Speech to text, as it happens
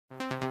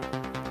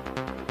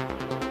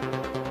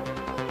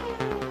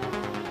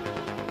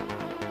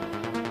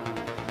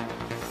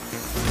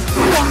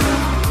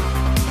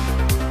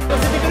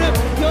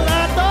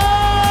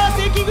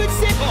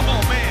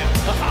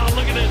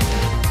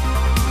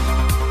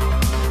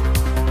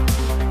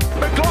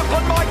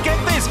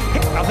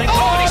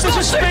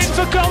a spin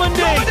for Gomendy.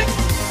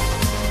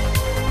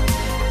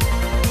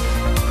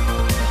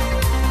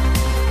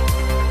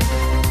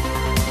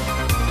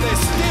 They're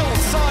still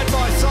side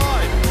by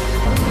side.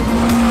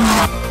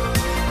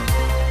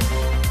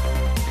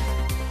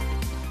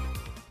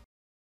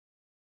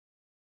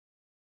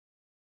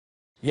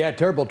 Yeah,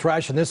 terrible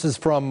crash, and this is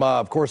from,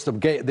 of course,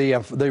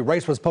 the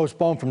race was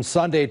postponed from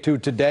Sunday to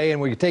today, and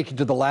we take you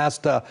to the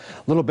last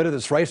little bit of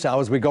this race now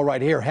as we go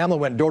right here. Hamlin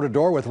went door to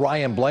door with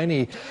Ryan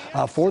Blaney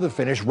for the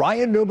finish.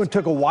 Ryan Newman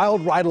took a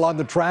wild ride along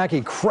the track.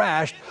 He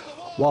crashed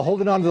while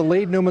holding on to the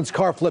lead. Newman's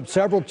car flipped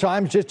several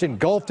times, just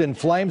engulfed in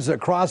flames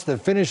across the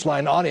finish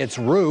line on its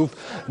roof.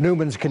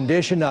 Newman's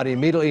condition not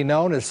immediately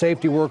known as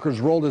safety workers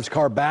rolled his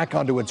car back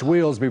onto its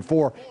wheels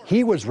before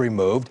he was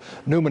removed.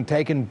 Newman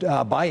taken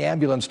by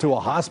ambulance to a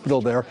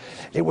hospital there.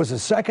 It was the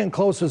second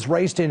closest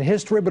race in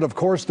history, but of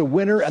course the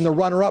winner and the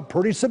runner-up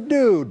pretty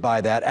subdued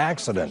by that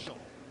accident.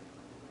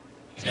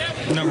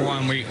 Number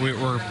one,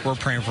 we're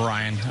praying for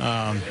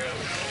Ryan.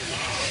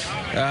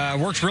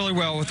 Worked really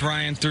well with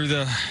Ryan through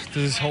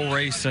this whole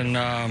race, and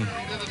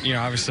you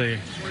know, obviously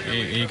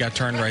he got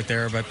turned right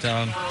there, but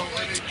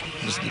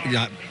just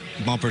got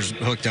bumpers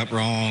hooked up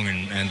wrong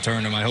and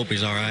turned him. I hope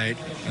he's all right.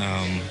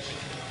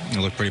 It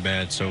looked pretty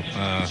bad, so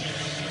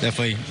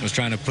definitely was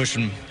trying to push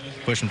him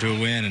to a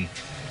win,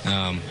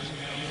 and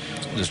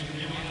just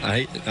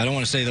I don't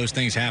want to say those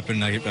things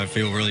happen. I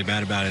feel really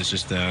bad about it. It's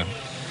just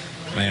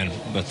man,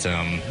 but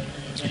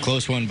a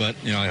close one.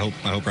 But you know, I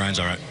hope Ryan's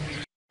all right.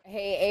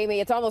 Hey, Amy,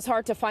 it's almost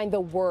hard to find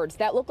the words.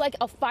 That looked like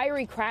a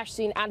fiery crash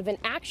scene out of an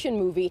action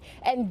movie,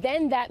 and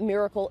then that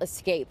miracle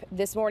escape.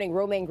 This morning,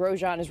 Romain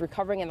Grosjean is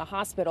recovering in the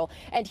hospital,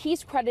 and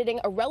he's crediting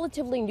a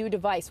relatively new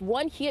device,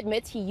 one he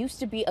admits he used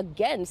to be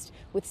against,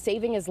 with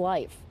saving his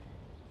life.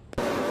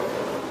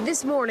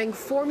 This morning,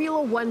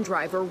 Formula One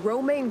driver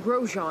Romain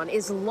Grosjean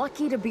is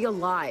lucky to be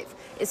alive,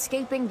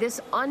 escaping this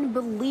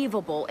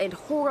unbelievable and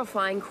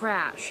horrifying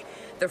crash.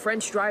 The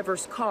French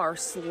driver's car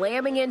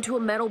slamming into a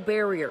metal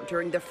barrier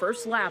during the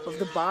first lap of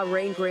the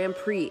Bahrain Grand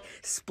Prix,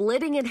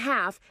 splitting in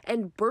half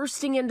and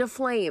bursting into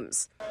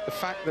flames. The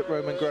fact that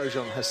Romain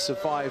Grosjean has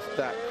survived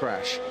that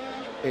crash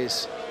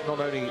is not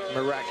only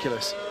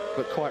miraculous,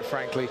 but quite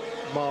frankly,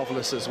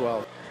 marvelous as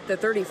well. The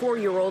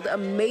 34-year-old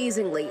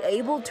amazingly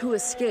able to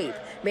escape,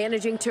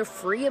 managing to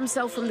free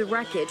himself from the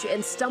wreckage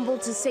and stumble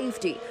to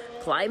safety,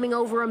 climbing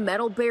over a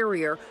metal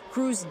barrier,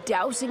 crews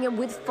dousing him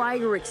with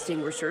fire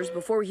extinguishers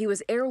before he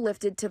was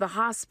airlifted to the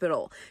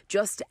hospital.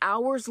 Just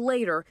hours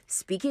later,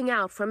 speaking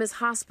out from his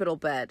hospital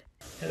bed.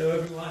 Hello,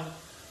 everyone.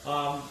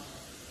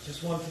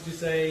 Just wanted to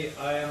say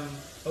I am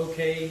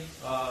okay.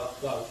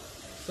 Well,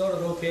 sort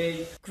of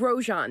okay.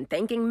 Grosjean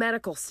thanking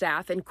medical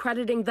staff and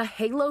crediting the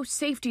Halo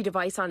safety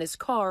device on his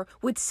car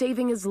with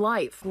saving his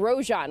life.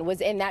 Grosjean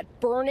was in that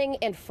burning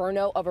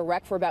inferno of a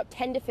wreck for about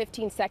 10 to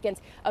 15 seconds.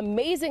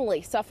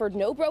 Amazingly suffered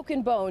no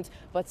broken bones,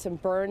 but some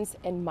burns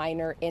and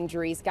minor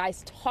injuries.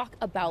 Guys, talk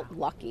about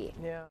lucky.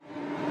 Yeah.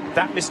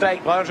 That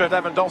mistake by Andrzej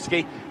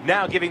Lewandowski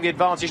now giving the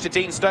advantage to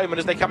Dean Stoneman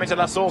as they come into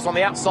La Source on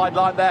the outside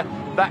line there.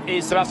 That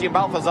is Sebastian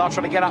Balthazar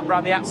trying to get up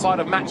around the outside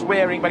of Max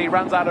Wearing, but he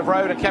runs out of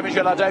road, and Kevin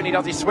Gilardoni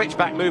does his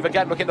switchback move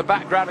again, look in the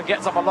background, and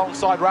gets up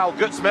alongside Raul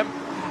Gutzman.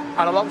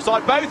 And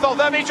alongside both of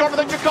them,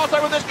 Jonathan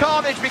Cecotto with this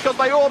carnage, because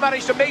they all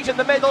managed to meet in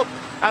the middle,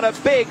 and a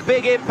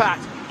big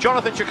impact.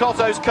 Jonathan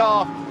Cecotto's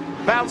car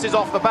bounces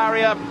off the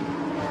barrier.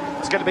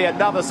 It's going to be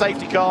another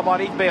safety car, might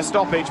even be a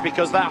stoppage,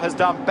 because that has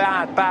done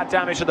bad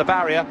damage to the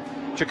barrier.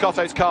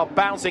 Cecotto's car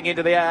bouncing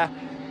into the air.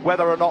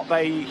 Whether or not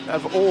they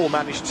have all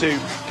managed to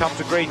come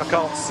to grief, I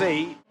can't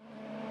see.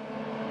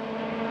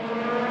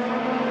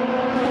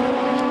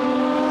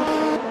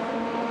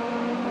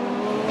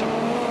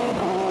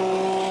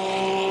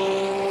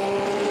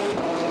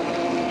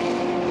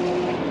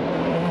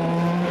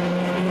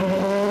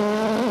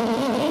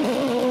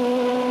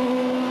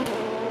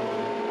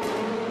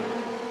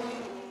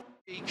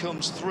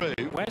 Comes through.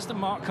 Where's the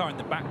marked car in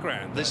the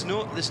background? There's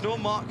no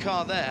marked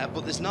car there,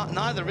 but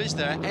neither is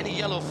there any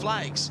yellow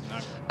flags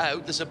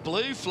out. There's a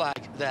blue flag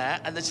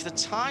there, and it's the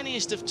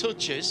tiniest of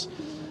touches,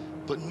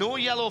 but no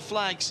yellow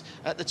flags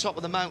at the top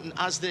of the mountain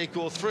as they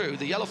go through.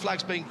 The yellow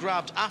flag's being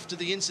grabbed after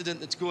the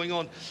incident that's going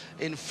on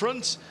in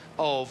front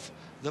of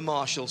the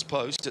marshal's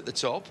post at the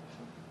top.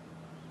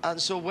 And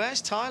so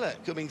where's Tyler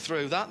coming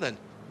through that then?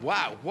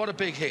 Wow, what a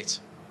big hit.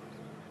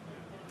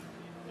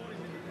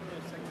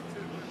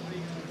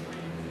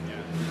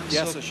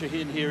 Yes,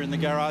 Shaheen here in the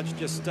garage,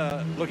 just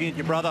looking at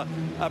your brother.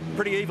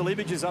 Pretty evil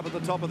images up at the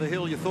top of the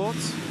hill. Your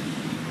thoughts?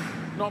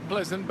 Not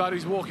pleasant, but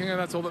he's walking, and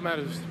that's all that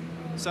matters.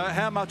 So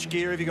how much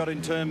gear have you got in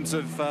terms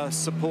of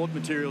support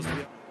materials?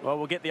 Well,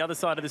 we'll get the other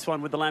side of this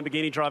one with the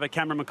Lamborghini driver,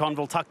 Cameron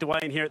McConville, tucked away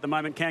in here at the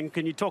moment.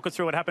 Can you talk us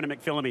through what happened to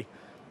McPhillamy?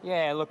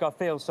 Yeah, look, I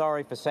feel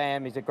sorry for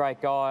Sam. He's a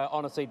great guy. I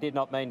honestly did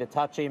not mean to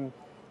touch him.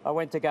 I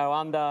went to go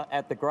under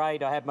at the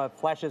grade. I had my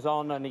flashes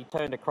on, and he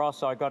turned across,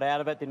 so I got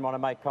out of it, didn't want to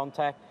make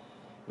contact.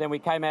 Then we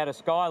came out of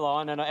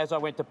Skyline, and as I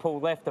went to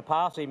pull left to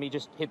pass him, he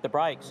just hit the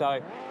brake.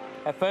 So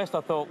at first I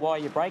thought, why are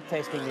you brake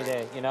testing me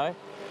there, you know?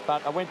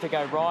 but I went to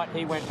go right,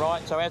 he went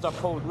right, so as I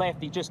pulled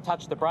left, he just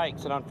touched the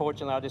brakes, and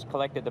unfortunately I just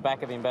collected the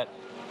back of him. But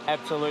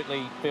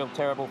absolutely feel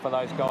terrible for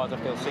those guys. I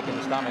feel sick in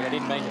the stomach. I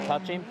didn't mean to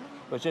touch him.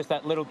 It was just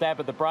that little dab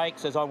of the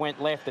brakes. As I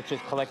went left, it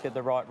just collected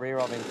the right rear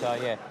of him. So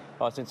yeah,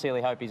 I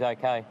sincerely hope he's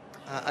okay.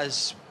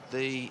 As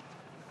the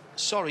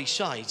sorry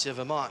sight of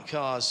a marked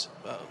car's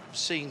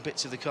seeing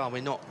bits of the car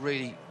we're not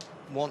really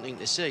wanting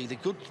to see. The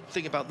good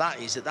thing about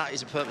that is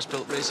a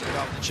purpose-built racing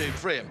car with the tube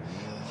frame.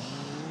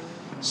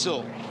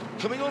 So,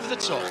 coming over the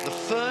top, the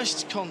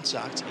first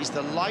contact is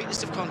the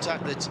lightest of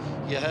contact that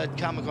you heard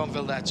Cam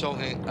McConville there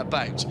talking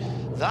about.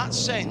 That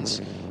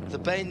sends the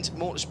Bend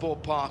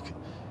Motorsport Park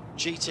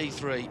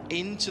GT3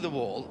 into the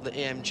wall, the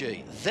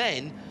AMG.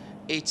 Then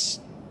it's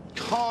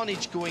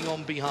carnage going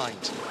on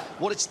behind.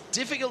 What it's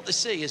difficult to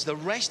see is the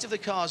rest of the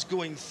cars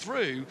going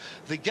through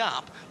the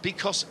gap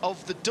because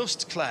of the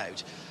dust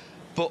cloud.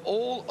 But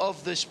all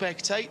of the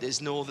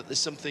spectators know that there's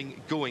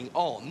something going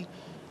on.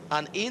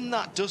 And in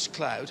that dust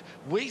cloud,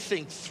 we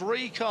think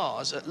 3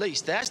 cars at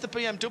least. There's the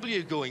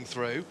BMW going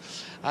through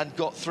and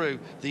got through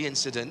the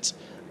incident.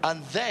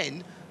 And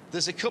then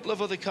there's a couple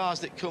of other cars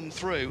that come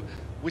through,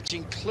 which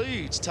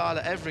includes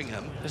Tyler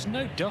Everingham. There's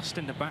no dust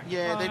in the back.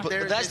 Yeah, but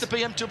there's the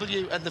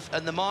BMW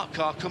and the marked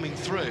car coming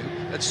through,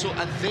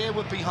 and they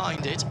were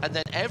behind it. And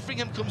then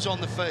Everingham comes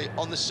on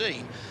the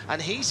scene,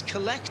 and he's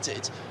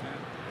collected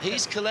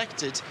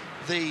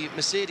the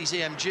Mercedes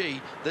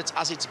AMG that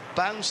as it's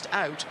bounced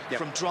out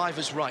from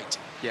driver's right.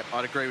 Yep,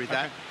 I'd agree with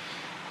that.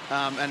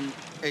 And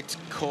it's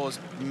caused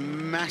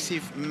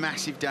massive,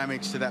 massive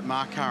damage to that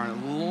marked car,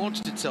 and it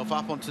launched itself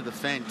up onto the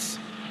fence.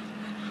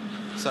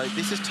 So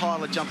this is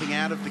Tyler jumping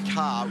out of the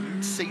car. We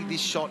can see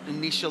this shot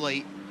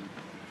initially.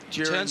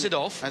 Turns it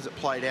off. As it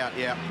played out,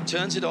 yeah.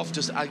 Turns it off,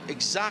 does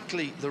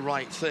exactly the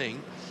right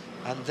thing.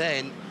 And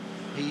then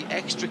he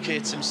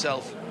extricates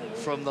himself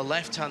from the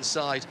left-hand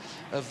side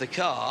of the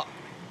car.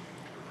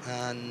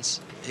 And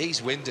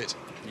he's winded.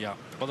 Yeah,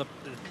 well,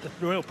 the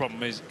real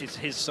problem is it's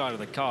his side of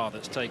the car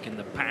that's taking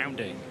the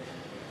pounding.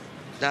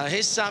 Now,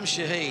 here's Sam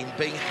Shaheen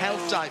being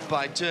helped out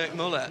by Dirk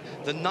Muller.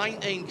 The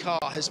 19 car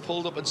has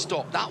pulled up and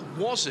stopped. That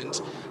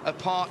wasn't a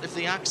part of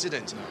the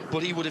accident,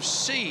 but he would have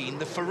seen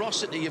the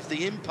ferocity of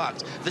the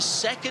impact, the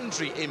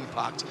secondary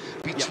impact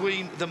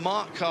between the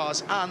marked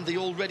cars and the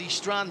already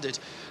stranded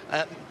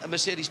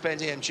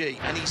Mercedes-Benz AMG.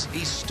 And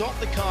he's stopped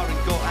the car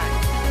and got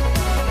out.